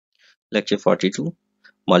Lecture 42,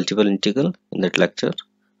 Multiple Integral. In that lecture,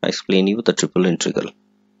 I explain you the triple integral.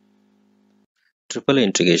 Triple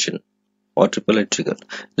integration or triple integral.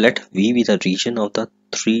 Let V be the region of the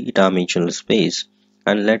three-dimensional space,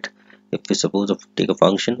 and let, if we suppose take a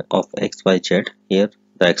function of x, y, z, here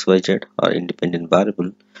the x, y, z are independent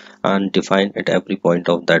variable and defined at every point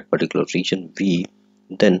of that particular region V,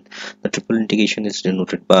 then the triple integration is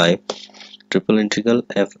denoted by triple integral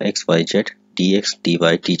f x, y, z dx, dy,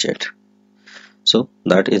 dz. So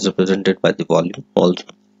that is represented by the volume. Also,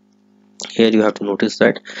 here you have to notice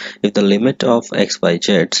that if the limit of x, y,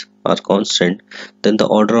 z are constant, then the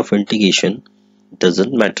order of integration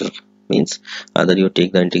doesn't matter. Means either you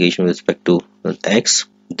take the integration with respect to x,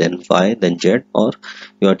 then y, then z, or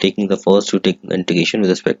you are taking the first, you take the integration with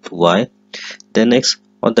respect to y, then x,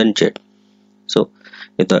 or then z. So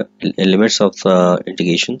if the limits of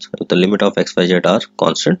integrations, if the limit of x, y, z are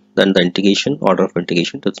constant, then the integration order of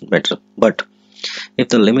integration doesn't matter. But if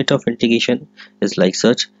the limit of integration is like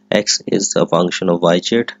such, x is a function of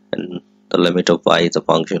yz and the limit of y is a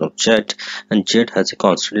function of z, and z has a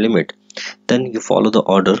constant limit, then you follow the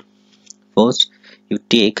order. First you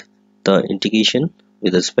take the integration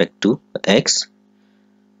with respect to x,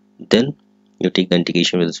 then you take the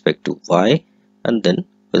integration with respect to y, and then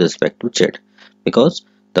with respect to z, because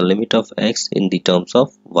the limit of x in the terms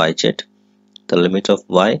of yz, the limit of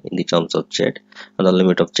y in the terms of z, and the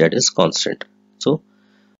limit of z is constant. So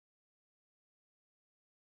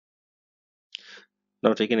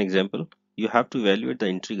now take an example. You have to evaluate the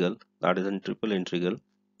integral, that is in triple integral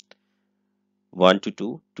 1 to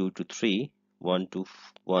 2, 2 to 3, 1 to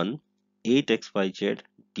 1, 8xyz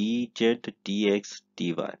dz dx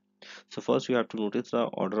dy. So first we have to notice the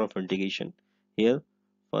order of integration. Here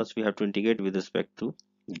first we have to integrate with respect to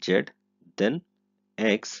z, then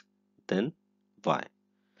x, then y,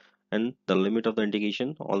 and the limit of the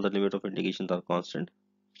integration, all the limit of integrations are constant.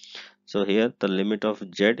 So here the limit of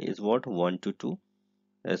z is what, 1 to 2,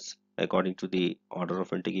 as according to the order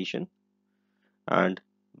of integration, and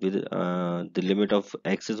with the limit of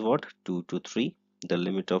x is what, 2 to 3, the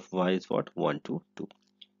limit of y is what, 1 to 2.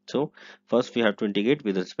 So first we have to integrate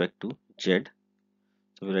with respect to z.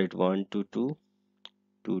 So we write 1 to 2,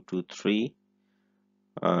 2 to 3,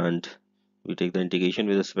 and we take the integration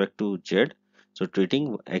with respect to z, so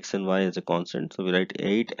treating x and y as a constant. So we write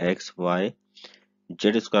 8xy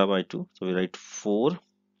z square by 2, so we write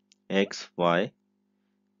 4xy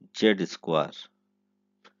z square,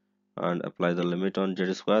 and apply the limit on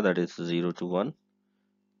z square, that is 0 to 1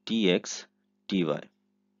 dx dy.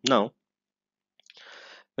 Now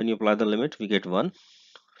when you apply the limit we get 1,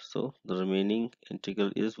 so the remaining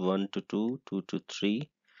integral is 1 to 2, 2 to 3,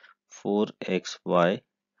 4xy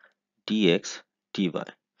dx dy.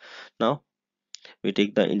 Now we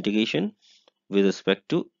take the integration with respect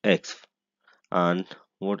to x, and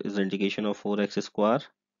what is the integration of 4x square,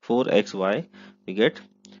 4xy, we get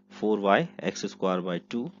 4y x square by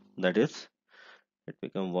 2, that is it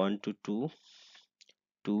become 1 to 2,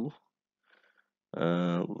 2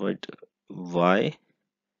 wait, y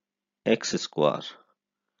x square,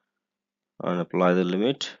 and apply the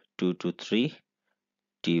limit 2 to 3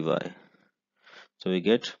 dy. So we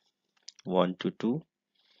get 1 to 2,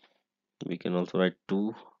 we can also write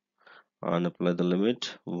 2 and apply the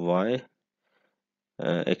limit y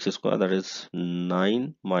x square, that is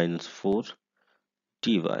 9 minus 4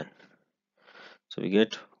 dy. So we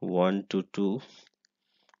get 1 to 2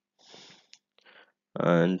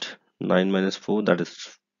 and 9 minus 4, that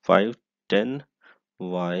is 5, 10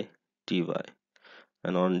 y dy,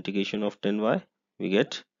 and on integration of 10y we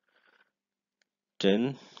get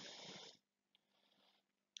 10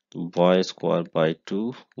 y square by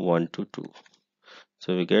 2, 1 to 2.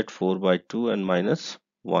 So we get 4 by 2 and minus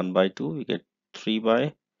 1 by 2, we get 3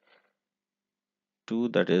 by 2,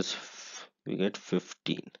 that is we get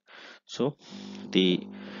 15. So the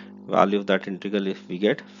value of that integral is we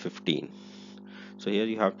get 15. So here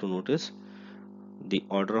you have to notice the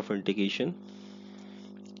order of integration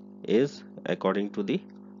is according to the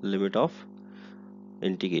limit of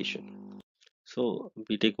integration. So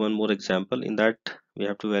we take one more example. In that we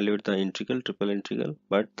have to evaluate the integral, triple integral,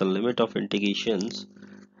 but the limit of integrations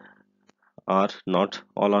are not,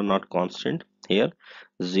 all are not constant. Here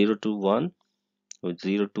 0 to 1 with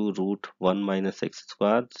 0 to root 1 minus x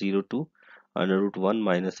square, 0 to under root 1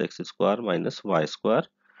 minus x square minus y square,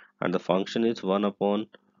 and the function is 1 upon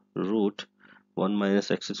root 1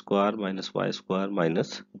 minus x square minus y square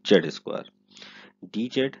minus z square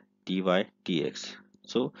dz dy dx.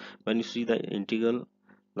 So when you see the integral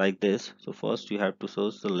like this, so first you have to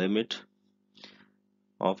search the limit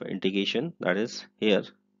of integration, that is here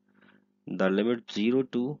the limit 0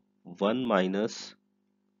 to 1 minus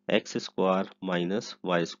x square minus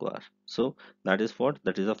y square. So that is what?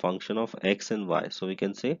 That is a function of x and y. So we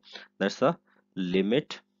can say that's the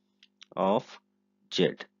limit of z.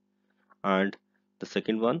 And the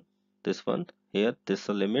second one, this one here, this is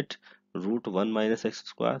the limit root 1 minus x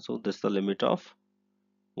square. So this is the limit of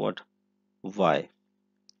what? Y.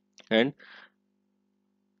 And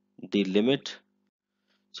the limit,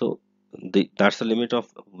 so that's the limit of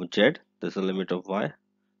z, this is the limit of y,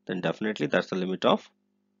 then definitely that's the limit of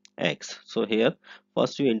x. So here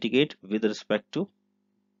first you integrate with respect to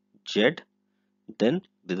z, then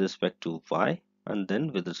with respect to y, and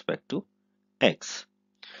then with respect to x.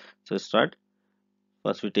 So start,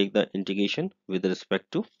 first we take the integration with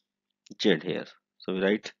respect to z here. So we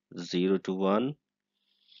write 0 to 1,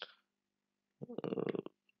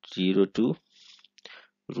 0 to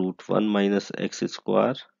root 1 minus x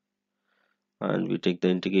square, and we take the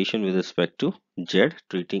integration with respect to z,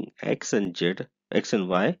 treating x and z, x and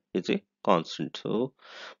y is a constant. So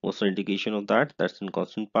most of the integration of that's in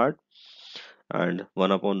constant part, and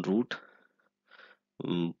 1 upon root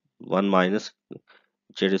 1 minus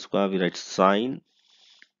z square, we write sine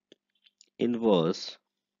inverse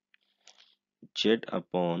z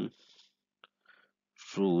upon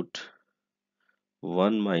root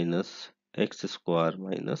 1 minus x square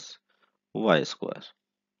minus y square.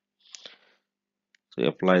 So we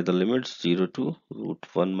apply the limits 0 to root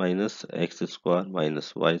 1 minus x square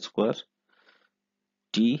minus y square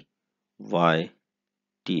dy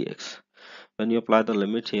dx. When you apply the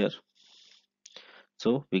limit here,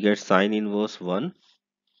 so we get sine inverse 1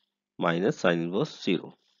 minus sine inverse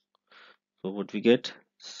 0. So what we get?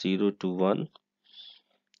 0 to 1,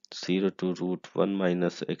 0 to root 1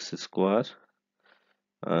 minus x square,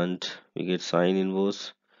 and we get sine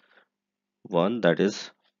inverse 1, that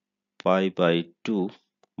is pi by 2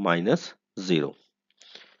 minus 0.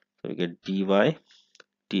 So we get dy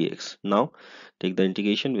dx. Now take the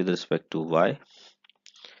integration with respect to y.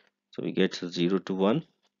 So we get 0 to 1,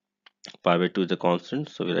 pi by 2 is a constant,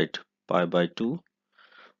 so we write pi by 2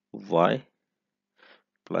 y,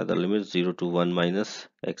 apply the limit 0 to 1 minus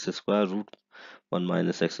x square root 1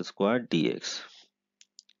 minus x square dx.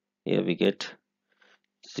 Here we get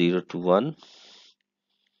 0 to 1,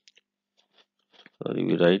 sorry,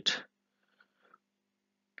 we write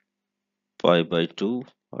pi by 2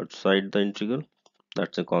 outside the integral,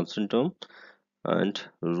 that's a constant term, and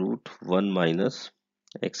root 1 minus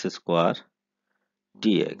x square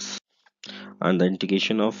dx. And the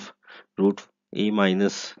integration of root a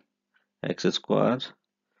minus x square,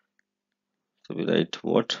 so we write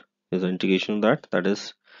what is the integration of that? That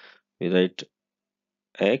is, we write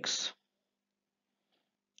x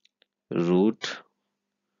root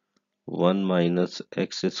 1 minus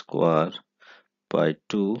x square by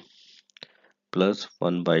 2 plus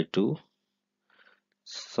 1 by 2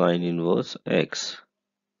 sine inverse x,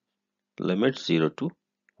 limit 0 to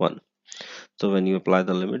 1. So when you apply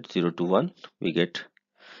the limit 0 to 1, we get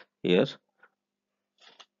here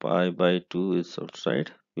pi by 2 is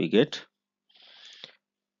outside, we get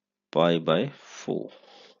pi by 4.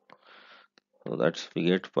 So that's, we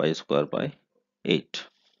get pi square by 8.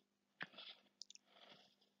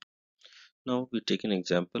 Now we take an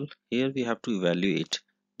example. Here we have to evaluate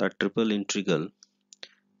the triple integral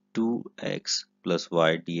 2x plus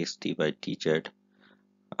y dx dy dz,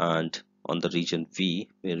 and on the region V,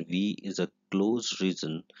 where V is a closed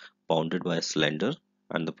region bounded by a cylinder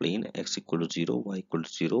and the plane x equal to 0, y equal to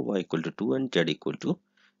 0, y equal to 2, and z equal to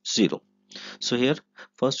 0. So here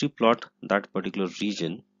first we plot that particular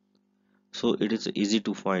region, so it is easy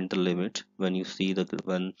to find the limit when you see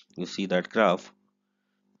that graph.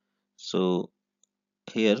 So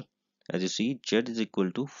here, as you see, z is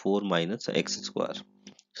equal to 4 minus x square.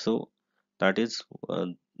 So that is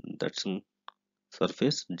that's in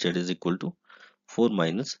surface z is equal to 4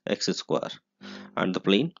 minus x square, and the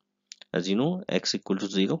plane, as you know, x equal to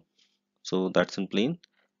 0, so that's in plane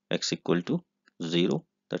x equal to 0,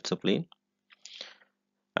 that's a plane,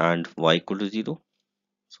 and y equal to 0,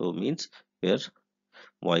 so means where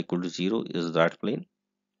y equal to 0 is that plane,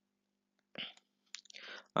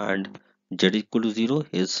 and z equal to 0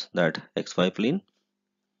 is that xy plane,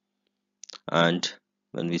 and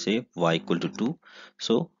when we say y equal to 2,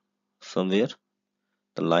 so somewhere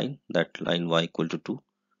the line, that line y equal to 2,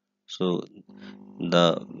 so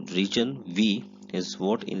the region V is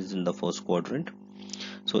what is in the first quadrant.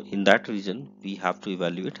 So in that region we have to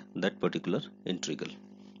evaluate that particular integral.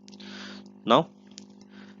 Now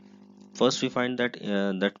first we find that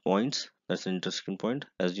that points, that's an interesting point.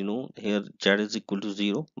 As you know, here z is equal to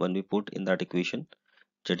 0, when we put in that equation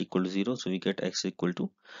z equal to 0, so we get x equal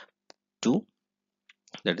to 2,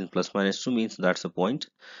 that is plus minus 2 means that's a point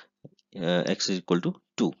x is equal to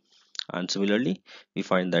 2. And similarly we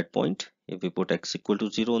find that point if we put x equal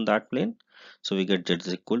to 0 on that plane, so we get z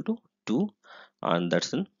is equal to 2, and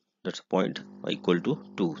that's a point equal to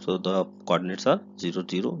 2. So the coordinates are 0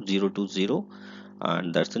 0 0 2 0,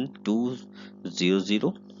 and that's in 2 0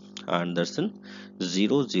 0, and that's in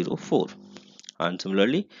 0 0 4. And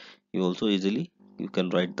similarly you also easily you can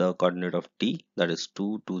write the coordinate of t, that is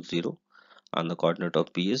 2 2 0, and the coordinate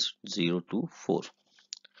of p is 0 2 4.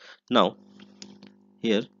 Now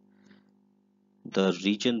here the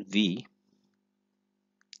region V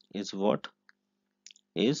is what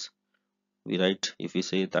is, we write, if we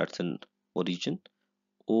say that's an origin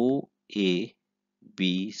O A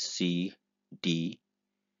B C D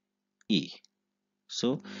E.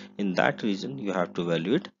 So in that region you have to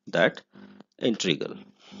evaluate that integral.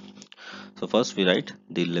 So first we write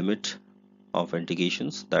the limit of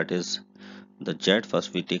integrations, that is the z.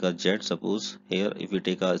 First we take a z. Suppose here if we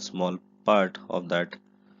take a small part of that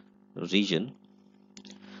region,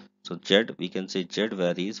 so z, we can say z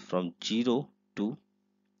varies from 0 to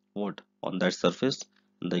what on that surface,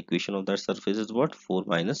 and the equation of that surface is what, 4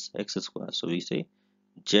 minus x square. So we say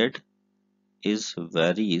z is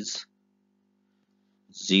varies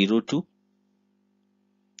 0 to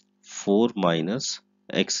 4 minus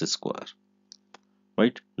x square.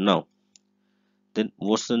 Right now then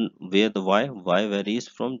what's in where the y varies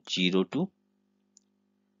from 0 to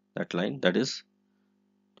that line, that is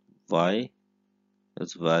y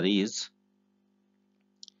is varies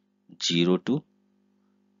 0 to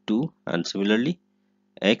 2, and similarly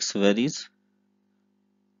x varies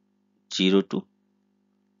 0 to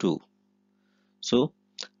 2. So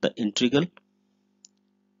the integral,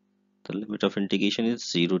 the limit of integration is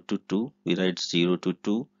 0 to 2. We write 0 to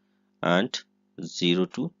 2 and 0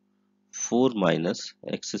 to 4 minus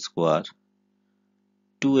x square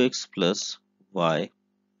 2x plus y.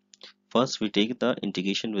 First we take the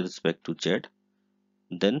integration with respect to z,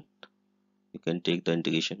 then you can take the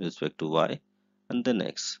integration with respect to y, and then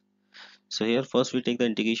x. So here first we take the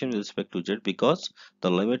integration with respect to z because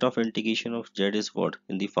the limit of integration of z is what,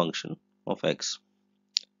 in the function of x.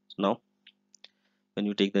 So now when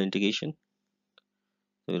you take the integration,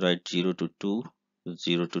 you write 0 to 2,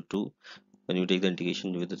 0 to 2. When you take the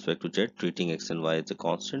integration with respect to z, treating x and y as a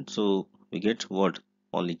constant, so we get what,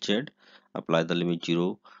 only z. Apply the limit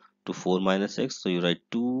 0 to 4 minus x, so you write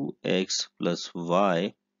 2x plus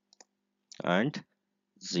y and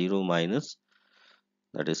 0 minus,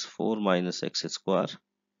 that is 4 minus x square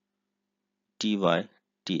dy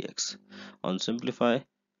dx. On simplify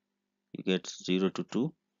you get 0 to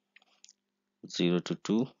 2, 0 to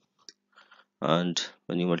 2, and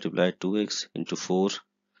when you multiply 2x into 4,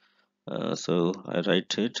 so I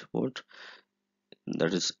write it what,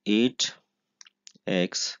 that is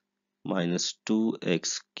 8x minus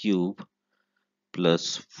 2x cube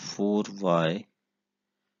plus 4y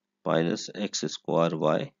minus x square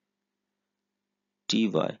y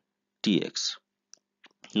dy dx.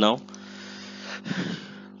 Now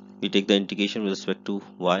we take the integration with respect to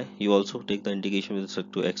y. You also take the integration with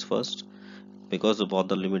respect to x first because both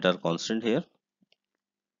the limit are constant here.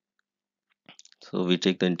 So we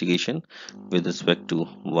take the integration with respect to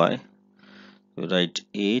y. We write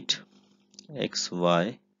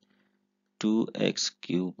 8xy 2x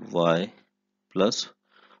cube y plus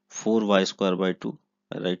 4y square by 2.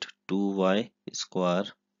 I write 2y square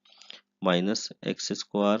minus x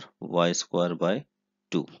square y square by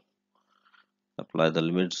 2. Apply the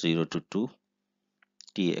limit 0 to 2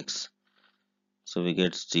 dx. So we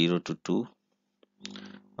get 0 to 2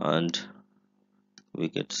 and we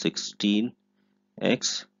get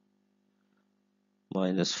 16x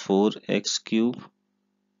minus 4x cube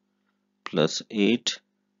plus 8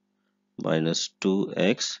 minus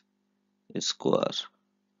 2x square.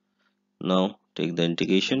 Now take the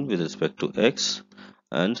integration with respect to x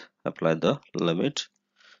and apply the limit.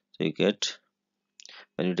 So you get,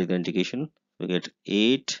 when you take the integration, we get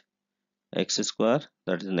 8x square,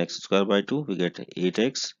 that is an x square by 2. We get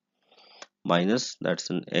 8x minus,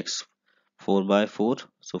 that's an x 4 by 4,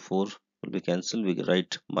 so 4 will be cancelled. We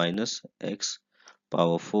write minus x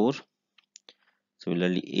power 4.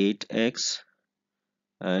 Similarly 8x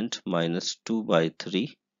and minus 2 by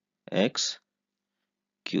 3 x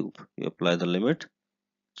cube. You apply the limit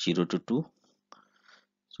 0 to 2.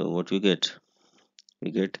 So what we get?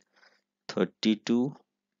 We get 32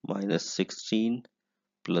 minus 16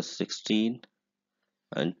 plus 16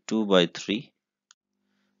 and 2 by 3,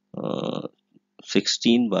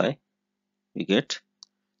 16 by, we get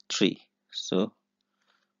 3. So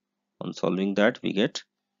on solving that we get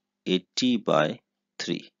 80 by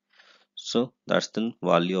 3. So that's the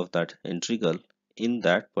value of that integral in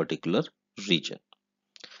that particular region.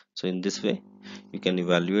 So in this way you can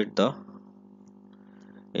evaluate the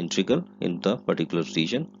integral in the particular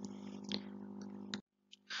region.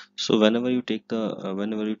 So whenever you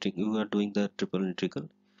are doing the triple integral,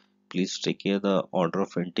 please take care the order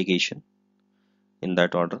of integration. In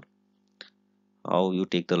that order, how you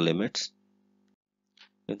take the limits.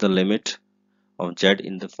 If the limit of z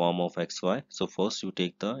in the form of xy, so first you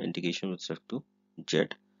take the integration with respect to z,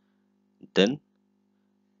 then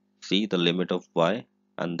see the limit of y,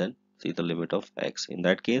 and then see the limit of x. In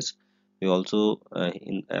that case, we also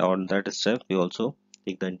in on that step we also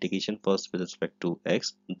take the integration first with respect to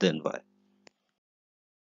x, then y.